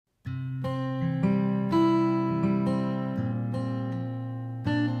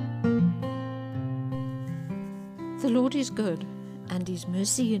Lord is good, and His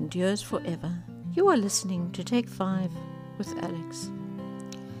mercy endures forever. You are listening to Take 5 with Alex.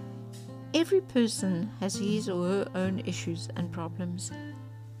 Every person has his or her own issues and problems.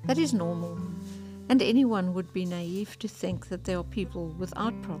 That is normal, and anyone would be naive to think that there are people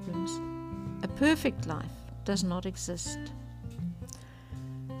without problems. A perfect life does not exist.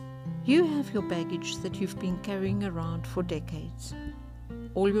 You have your baggage that you've been carrying around for decades.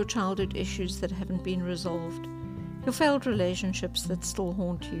 All your childhood issues that haven't been resolved, your failed relationships that still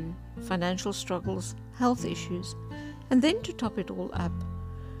haunt you, financial struggles, health issues, and then to top it all up,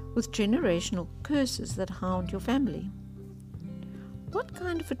 with generational curses that hound your family. What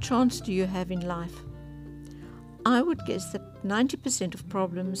kind of a chance do you have in life? I would guess that 90% of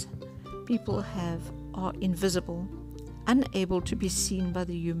problems people have are invisible, unable to be seen by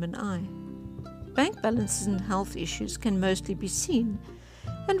the human eye. Bank balances and health issues can mostly be seen,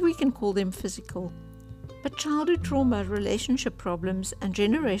 and we can call them physical. But childhood trauma, relationship problems, and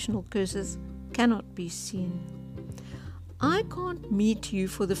generational curses cannot be seen. I can't meet you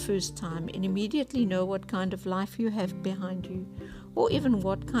for the first time and immediately know what kind of life you have behind you, or even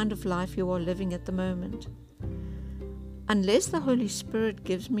what kind of life you are living at the moment, unless the Holy Spirit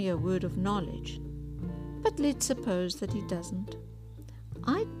gives me a word of knowledge. But let's suppose that He doesn't.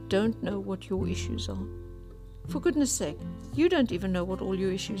 I don't know what your issues are. For goodness sake, you don't even know what all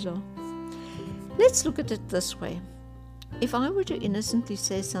your issues are. Let's look at it this way. If I were to innocently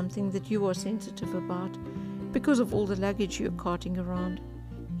say something that you are sensitive about because of all the luggage you're carting around,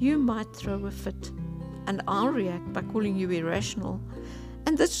 you might throw a fit, and I'll react by calling you irrational,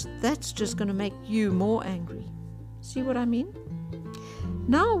 and that's just going to make you more angry. See what I mean?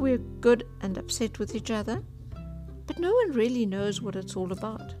 Now we're good and upset with each other, but no one really knows what it's all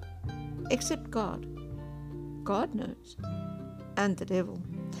about, except God. God knows, and the devil.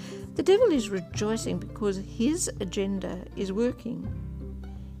 The devil is rejoicing because his agenda is working.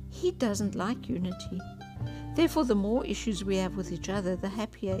 He doesn't like unity. Therefore, the more issues we have with each other, the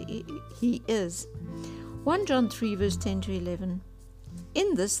happier he is. 1 John 3 verse 10 to 11.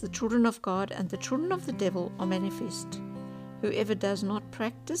 In this, the children of God and the children of the devil are manifest. Whoever does not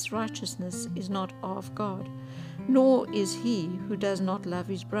practice righteousness is not of God, nor is he who does not love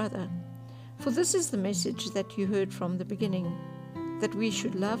his brother. For this is the message that you heard from the beginning, that we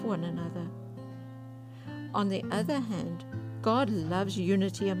should love one another. On the other hand, God loves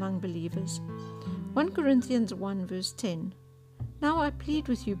unity among believers. 1 Corinthians 1 verse 10. Now I plead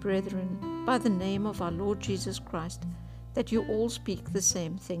with you, brethren, by the name of our Lord Jesus Christ, that you all speak the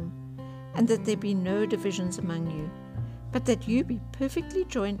same thing, and that there be no divisions among you, but that you be perfectly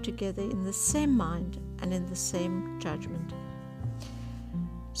joined together in the same mind and in the same judgment.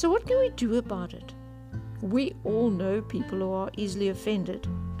 So what can we do about it? We all know people who are easily offended,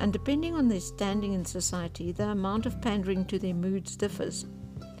 and depending on their standing in society, the amount of pandering to their moods differs.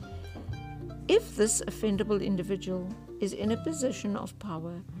 If this offendable individual is in a position of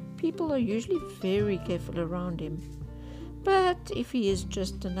power, people are usually very careful around him. But if he is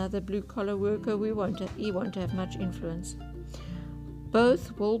just another blue-collar worker, he won't have much influence.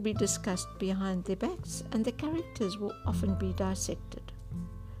 Both will be discussed behind their backs, and their characters will often be dissected.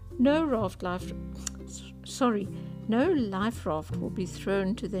 No life raft will be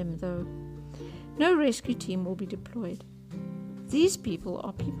thrown to them, though. No rescue team will be deployed. These people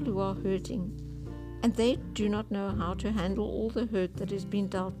are people who are hurting, and they do not know how to handle all the hurt that has been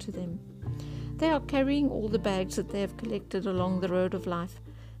dealt to them. They are carrying all the bags that they have collected along the road of life,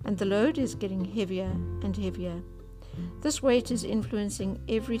 and the load is getting heavier and heavier. This weight is influencing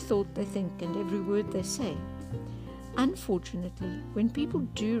every thought they think and every word they say. Unfortunately, when people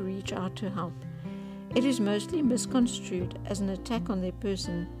do reach out to help, it is mostly misconstrued as an attack on their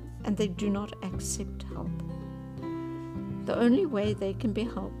person, and they do not accept help. The only way they can be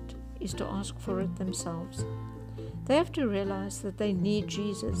helped is to ask for it themselves. They have to realize that they need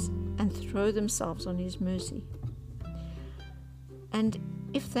Jesus and throw themselves on His mercy. And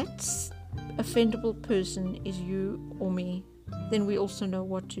if that offendable person is you or me, then we also know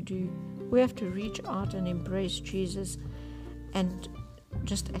what to do. We have to reach out and embrace Jesus and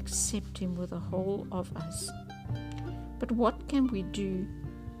just accept Him with the whole of us. But what can we do,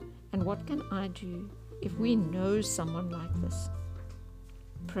 and what can I do if we know someone like this?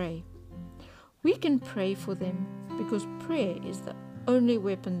 Pray. We can pray for them, because prayer is the only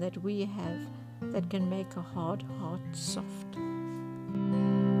weapon that we have that can make a hard heart soft.